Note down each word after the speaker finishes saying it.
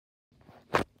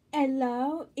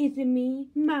Hello, it's me,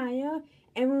 Maya,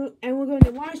 and we're going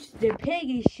to watch the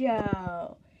Piggy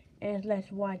show. And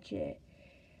let's watch it.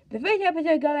 The first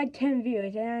episode got like 10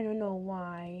 views, and I don't know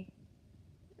why.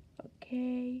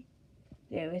 Okay.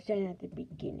 There, we're starting at the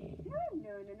beginning.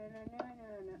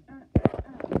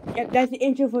 Yep, that's the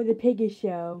intro for the Piggy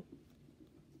show.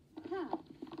 Huh.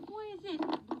 What is it?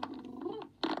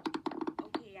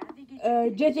 Okay, I think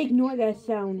it's Just ignore that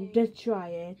sound. Just try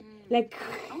it. Like.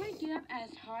 I want to get up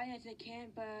as high as I can,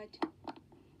 but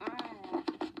I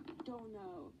don't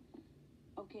know.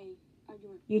 Okay, I'm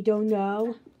doing. You don't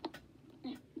know?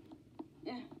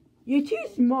 You're too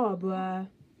small, bruh.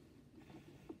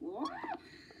 What?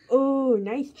 Oh,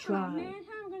 nice try. Oh, man,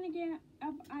 how am I gonna get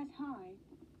up as high?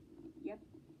 Yep,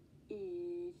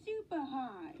 it's super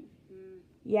high.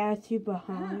 Yeah, super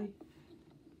high.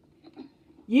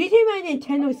 Using my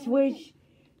Nintendo Switch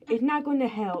is not going to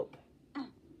help.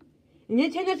 The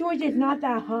Nintendo Switch is not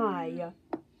that high.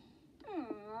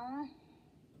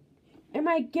 And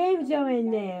my games are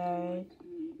in there.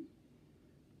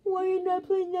 Why are you not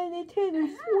playing that Nintendo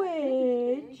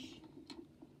Switch?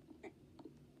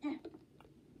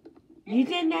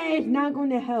 Using that is not going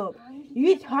to help.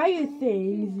 Use higher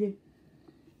things.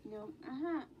 No,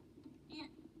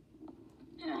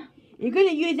 You're going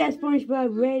to use that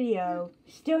SpongeBob radio.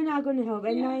 Still not going to help,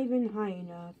 and not even high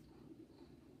enough.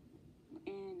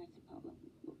 And that's a problem.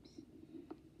 Oops.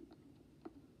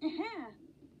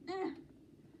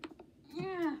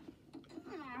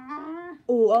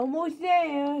 Oh, almost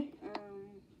there.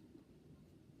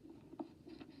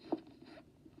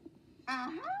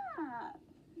 Aha!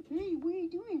 Hey, what are you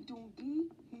doing, donkey?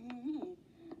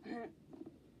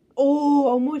 Oh,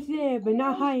 almost there, but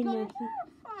not high enough.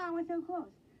 I was so close.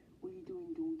 What are you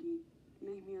doing, donkey?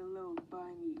 Leave me alone,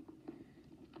 by me.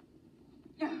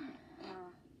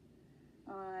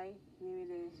 Alright, maybe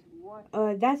there's one.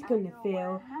 That's gonna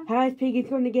fail. How is Piggy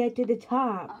gonna get to the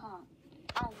top?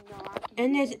 I know,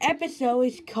 And this episode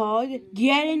is called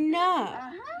Get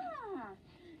Enough.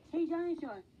 Hey,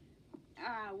 dinosaur.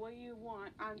 What do you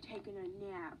want? I'm taking a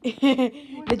nap.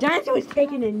 The dinosaur is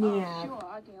taking a nap.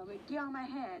 Oh, sure. Okay, get on my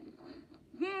head.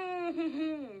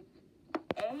 Yay!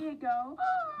 There you go.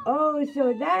 Oh,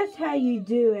 so that's how you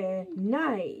do it.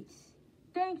 Nice.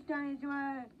 Thanks,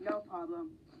 dinosaur. No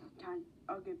problem. Time.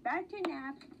 I'll get back to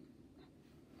nap.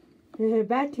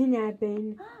 Back to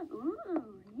napping. Ooh,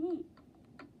 neat.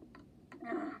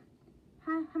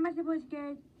 How am I supposed to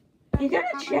get? He's on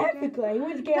a traffic light. He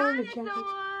wants to get on the Dinosaur! traffic.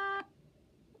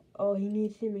 Oh, he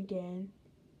needs him again.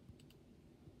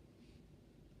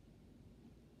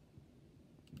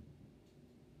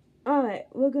 Alright,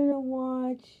 we're gonna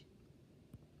watch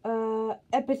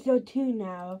episode 2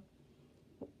 now.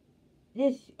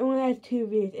 This only has 2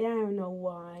 views, and I don't know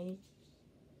why.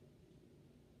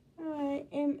 Alright,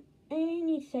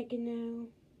 any second now.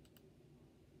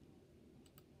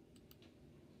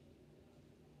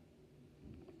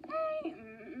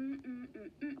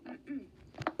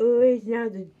 Oh, it's now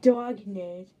the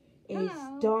darkness. It's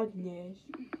darkness.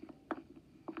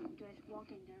 Just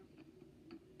walking down.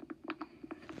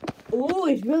 Oh,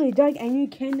 it's really dark and you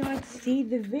cannot see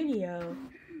the video.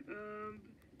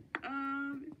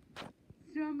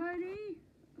 Somebody?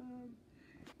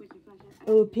 Where's the flashlight?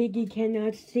 Oh, Piggy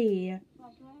cannot see.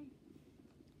 Flashlight?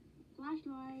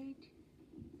 Flashlight?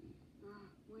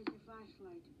 Where's the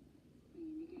flashlight? I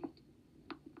need to get it.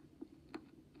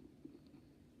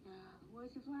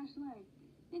 Where's the flashlight?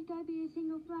 There's gotta be a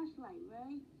single flashlight,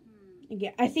 right?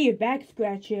 Yeah, I see your back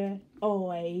scratcher.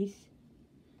 Always.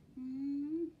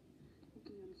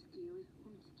 Okay, I'm scared.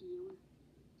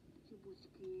 Super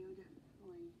scared.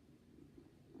 Alright.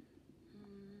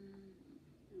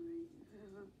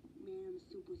 Man, I'm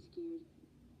super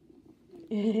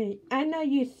scared. I know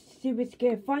you're super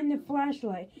scared. Find the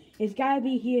flashlight. It's gotta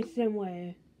be here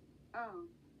somewhere. Oh,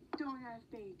 don't have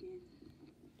bacon.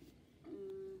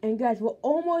 And guys, we're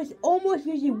almost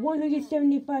reaching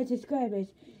 175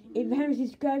 subscribers. If you haven't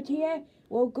subscribed yet,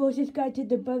 well, go subscribe to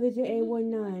the Brothers at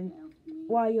 819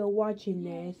 while you're watching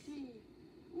this.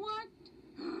 What?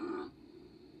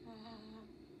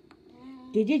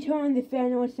 Did you turn on the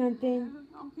fan or something?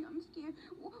 Okay, I'm scared.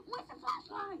 Where's the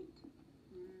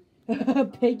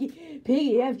flashlight? Piggy,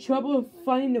 you have trouble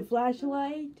finding the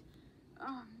flashlight?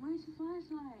 Where's the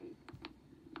flashlight?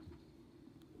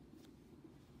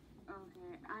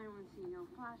 Okay, I don't see no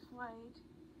flashlight.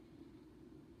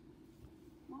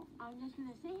 Well, I'm just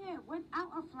gonna stay here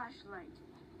without a flashlight.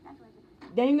 That's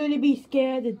what Then you're gonna be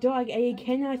scared of the dark and you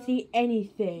cannot see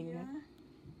anything. Yeah,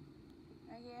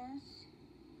 I guess.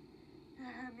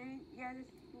 Yeah,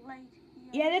 this light here.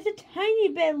 Yeah, there's a tiny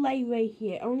bit of light right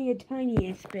here. Only a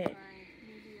tiniest bit.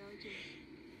 Maybe I'll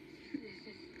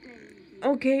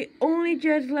Okay, only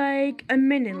just like a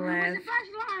minute Where's left. the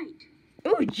flashlight?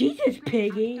 Oh, Jesus,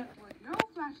 Piggy. No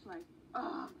flashlight.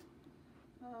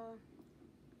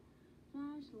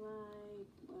 Flashlight.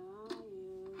 Where are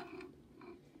you?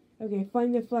 Okay,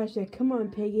 find the flashlight. Come on,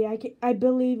 Piggy. I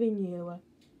believe in you.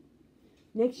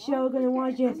 Next show we're gonna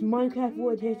watch is Minecraft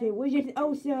World History, which is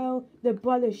also the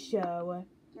Brothers show.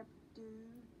 Yep.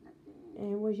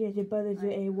 And which is the Brothers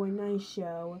A19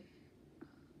 show.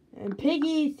 And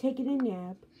Piggy's taking a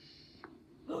nap.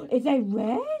 Is that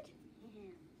red?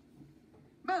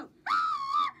 Boo!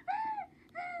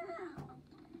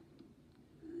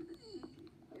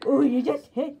 Oh, you just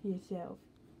hit yourself.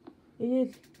 You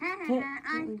just hit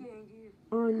I'm getting you.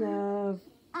 on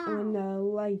the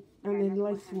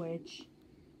light switch.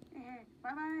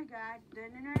 Bye bye, guys.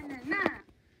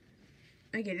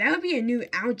 Okay, that would be a new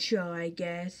outro, I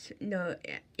guess. No,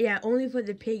 yeah, only for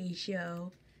the Piggy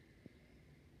show.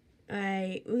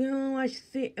 Alright, we're gonna watch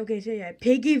okay, so yeah,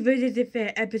 Piggy Visits the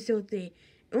Fair, episode 3.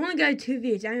 It only got 2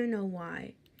 views, I don't know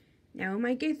why. Now it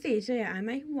might get 3, so yeah, I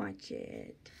might watch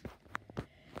it.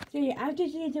 So yeah, after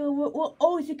season 2, we'll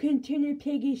also continue the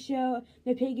Piggy show,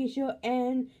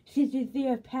 and season 3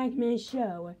 of Pac-Man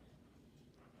show.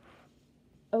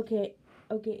 Okay.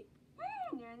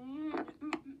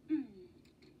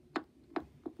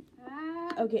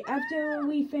 Okay, after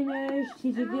we finish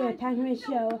season 3 of Pac-Man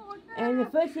show and the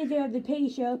first season of the Piggy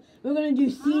show, we're gonna do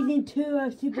season 2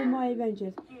 of Super Mario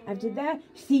Adventures. After that,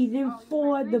 season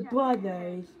 4, The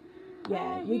Brothers.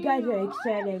 Yeah, you guys are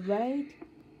excited, right?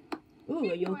 Ooh,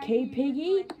 are you okay,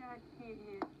 Piggy?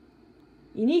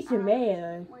 You need some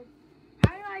air.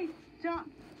 How do I stop?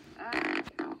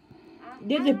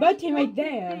 There's a button right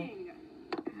there.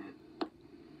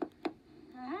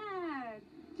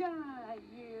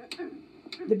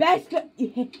 The back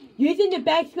using the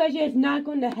back scratcher is not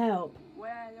going to help.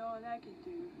 Well, all I can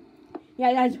do.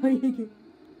 Yeah, that's what you can.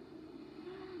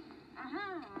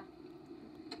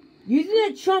 Using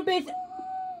the trumpet,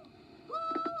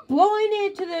 blowing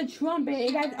into the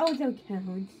trumpet, that also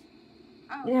counts.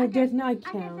 Oh, No, it does not I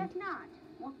guess count. that's not.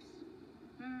 Whoops.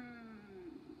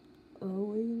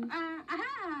 Oh.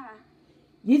 Aha!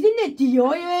 Using the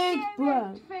deodorant,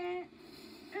 bro.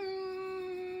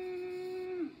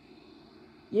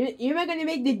 You're not gonna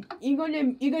make the. You're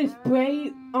gonna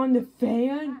spray on the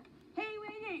fan. Hey,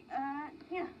 wait.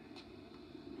 Yeah.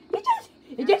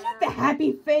 It just has the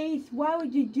happy face. Why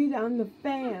would you do that on the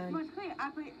fan? What's clear?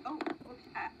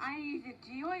 I use a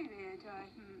deodorant.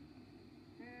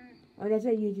 Oh, that's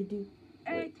what you usually do.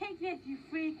 Take this, you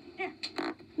freak.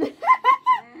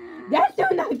 That's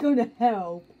still not gonna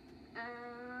help.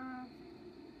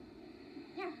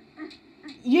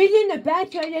 Using the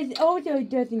backside also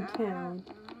doesn't count.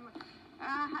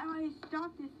 How do I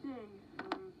stop this thing?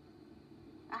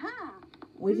 Aha!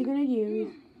 What's he gonna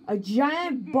use? A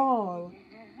giant ball.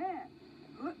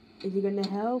 Is he gonna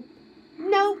help?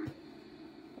 Nope.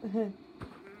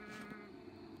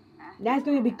 That's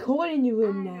gonna be cold in your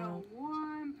room now. I know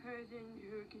one person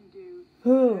who can do.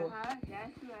 Who?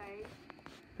 That's right.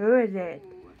 Who is it?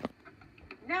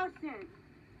 Nelson.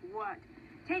 What?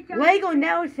 Take down Lego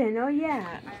Nelson. Oh yeah.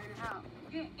 I don't know how.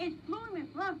 It's blowing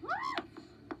with love.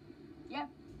 Yep,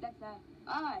 that's that.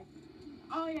 Alright.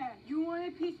 Oh yeah. You want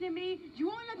a piece of me? You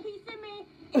want a piece of me?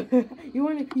 You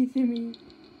want a piece of me?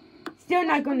 Still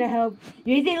not gonna help.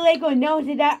 Using Lego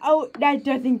Nelson, that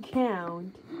doesn't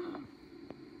count.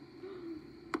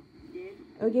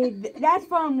 Okay, that's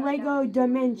from Lego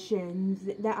Dimensions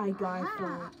that I got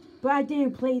from. But I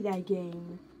didn't play that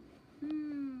game.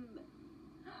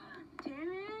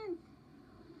 Terrence?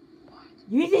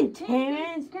 Using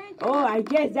Terrence? Oh, I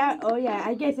guess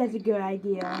that's a good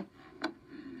idea.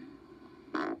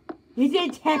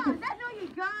 Using Terrence.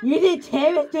 Using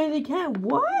Terrence doesn't count.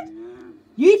 What?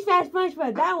 Use Fast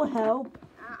Punchpad, that will help.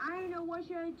 I don't know what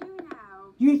should I do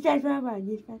now. Use Fast Punchpad,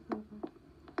 use Fast Punchpad.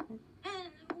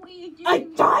 A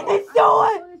dinosaur!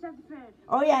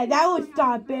 Oh yeah, that will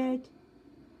stop it.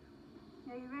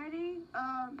 Are you ready?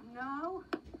 No.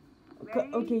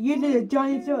 Ready? Okay, using a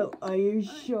dinosaur. Are you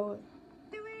sure?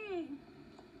 3.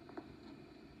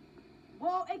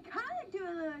 Well, it kind of do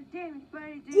a little damage, but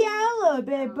it didn't. Yeah, a little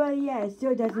bit, but yeah, it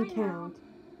still doesn't count.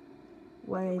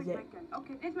 What is it?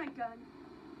 Okay, there's my gun.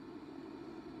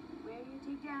 Where do you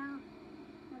take down?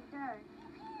 Like that.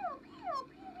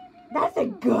 That's a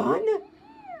gun?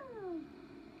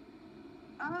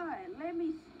 Alright, let me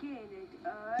scan it.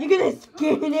 You're gonna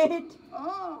scan it?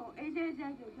 Oh, it is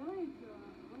like a dinosaur.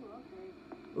 Oh, okay.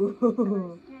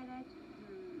 Ooh. Scan it.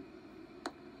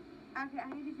 Okay, I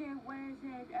need to say, where is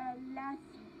it? Let's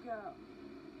go.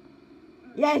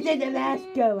 Yeah, it says the last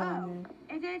go on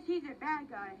it says he's a bad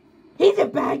guy. He's a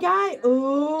bad guy?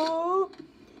 Oh.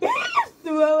 You just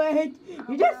throw it.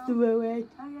 You just throw it.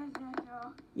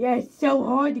 Yeah, it's so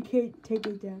hard to take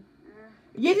it down.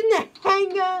 Using the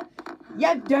hanger.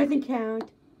 Yep, doesn't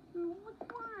count. Which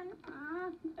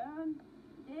one?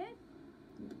 This?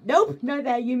 Nope, not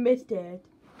that. You missed it.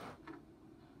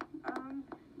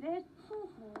 This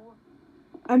poo-poo.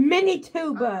 A mini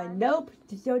tuba. Nope,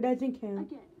 still doesn't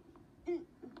count. Again.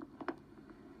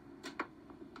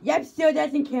 Yep, still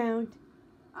doesn't count.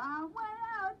 What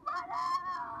else? What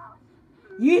else?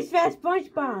 Use fast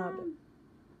SpongeBob.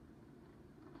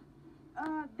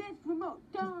 This remote.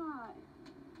 Die.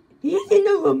 Using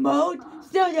the remote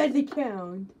still doesn't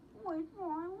count. Which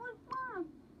one? Which one?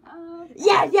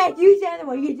 Yes, use that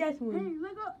one. Use that Hey, one.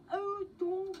 look at old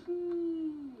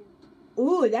donkey.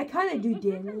 Ooh, that kind of do It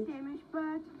did some damage. damage,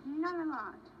 but not a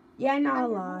lot. Yeah, not a I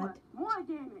did lot. More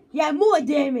damage. Yeah, more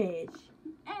damage.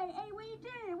 Hey, what you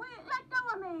doing? Let go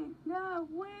of me. No,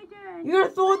 what you doing? You're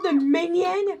gonna throw the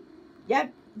minion?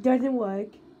 Yep, doesn't work.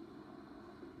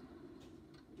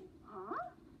 Huh?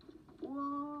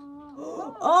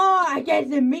 Whoa. Oh, I guess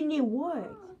the minion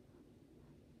works.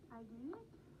 I did it.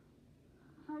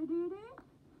 I did it.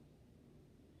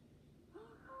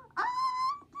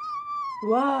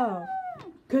 Wow.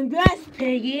 Congrats,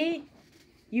 Piggy.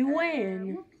 You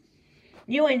win.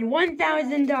 You win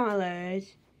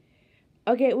 $1,000.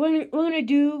 Okay, we're gonna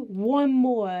do one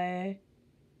more.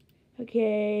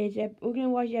 Okay, we're gonna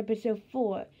watch episode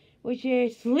 4, which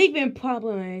is sleeping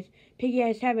problems. Piggy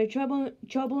is having trouble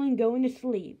in going to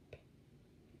sleep.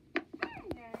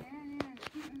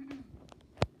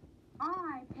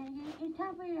 Alright, Piggy, it's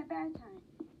time for your bedtime.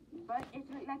 But it's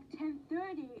like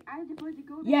 10:30. I'm supposed to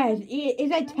go to Yes, bed.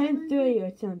 it's like 10:30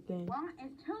 or something. Well,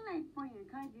 it's too late for you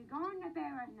because you're going to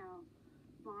bed right now.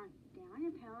 Bon, get on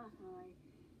your pillow, sorry.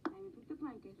 Let me put the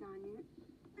blankets on you.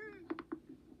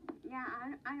 Yeah,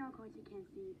 I know, of course you can't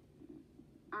see.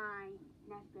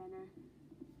 That's better.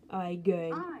 Alright,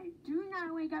 good. Alright, do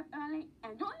not wake up early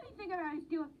and don't even think about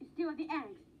steal the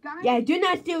eggs. Guys? Yeah, do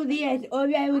not steal the eggs or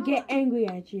I will get angry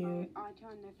at you. I'll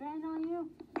turn the fan on you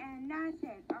and that's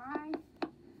it, alright?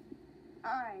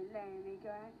 Alright, let me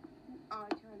go. I'll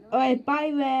turn the Alright,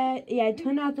 bye, Red. Yeah,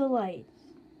 turn off the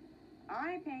lights.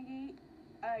 Alright, Peggy.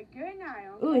 Good night,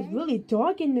 okay? Ooh, it's really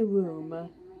dark in the room.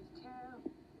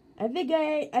 I think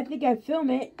I film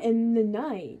it in the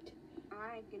night.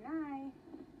 Alright, good night.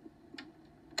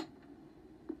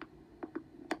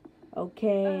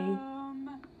 Okay. I'm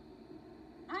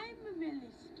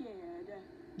really scared.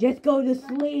 Just go to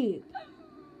sleep.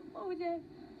 What was that?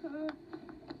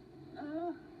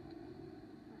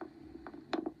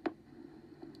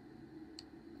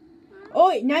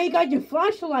 Oh, now you got your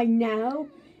flashlight now.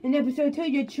 In episode 2,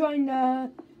 you're trying to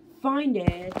find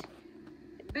it.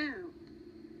 Boom.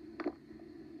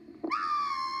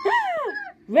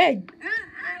 Red. Hey,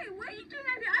 what are you doing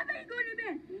out there? I thought you were going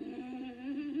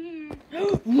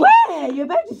to bed. Red, you're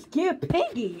about to scare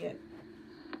Piggy.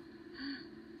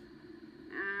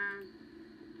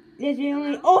 This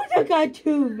only also got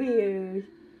 2 views.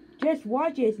 Just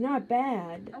watch it, it's not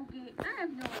bad. Okay, I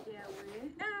have no idea what it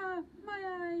is. My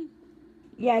eyes.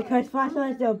 Yeah, because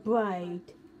flashlights are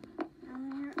bright.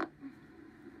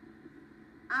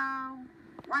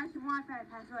 What's the Wi-Fi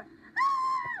password?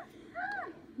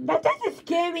 That doesn't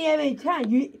scare me every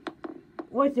time.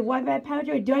 What's the Wi-Fi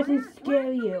password? It doesn't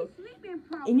scare you.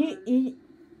 And you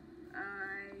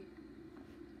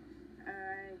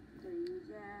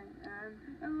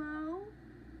Hello?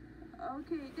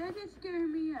 Okay, that just scared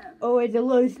me up. Oh, it's a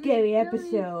little scary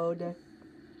episode.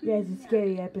 Yeah, it's a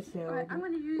scary episode.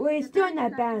 Well, it's still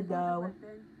not bad though.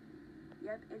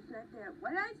 Yep, it's right there.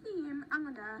 When I see him, I'm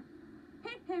gonna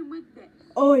hit him with this.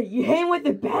 Oh, you hit him with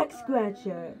the back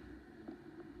scratcher.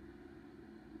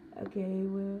 Okay,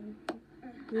 well.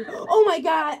 Oh my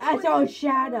god, I saw a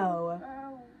shadow.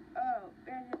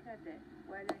 That's it.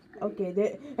 Well, that's great.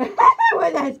 Okay,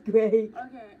 well, that's great.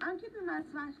 Okay, I'm keeping my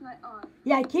flashlight on.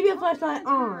 Yeah, keep your flashlight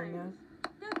on.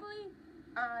 Definitely,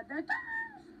 the times.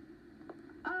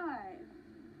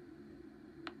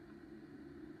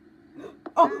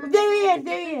 Oh, there he is,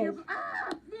 there he is.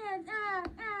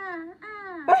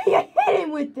 Oh, you hit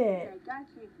him with it. Okay, got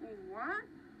you. What?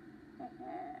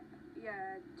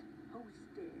 Yeah,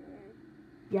 toasted.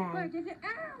 Yeah. Wait, is it? Ow,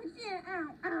 shit, ow.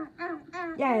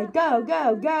 Yeah, go.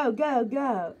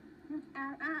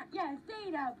 Yeah, stay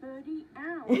down, birdie.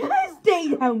 Ow. Stay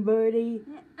down, birdie.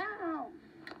 Yeah, ow.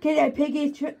 Cause that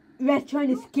Piggy's trying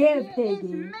to scare It's Piggy.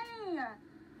 me.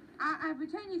 I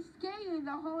pretend to scare you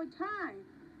the whole time.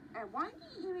 And why are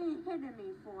you even hitting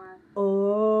me for?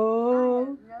 Oh. I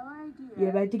have no idea. You're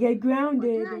about to get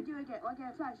grounded. What can I do again? Okay,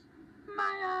 flash.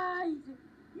 my eyes.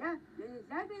 Yeah, that's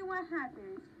exactly what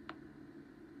happens.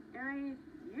 Alright,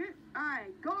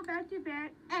 alright, go back to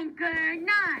bed and good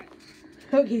night.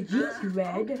 Okay, she's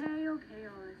red. Okay,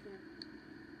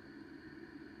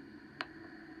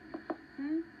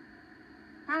 listen.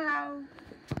 Hello.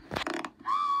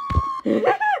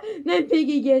 Then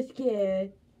Piggy gets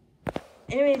scared.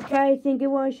 Anyways, guys, thank you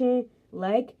for watching.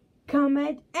 Like,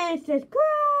 comment, and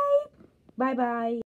subscribe. Bye-bye.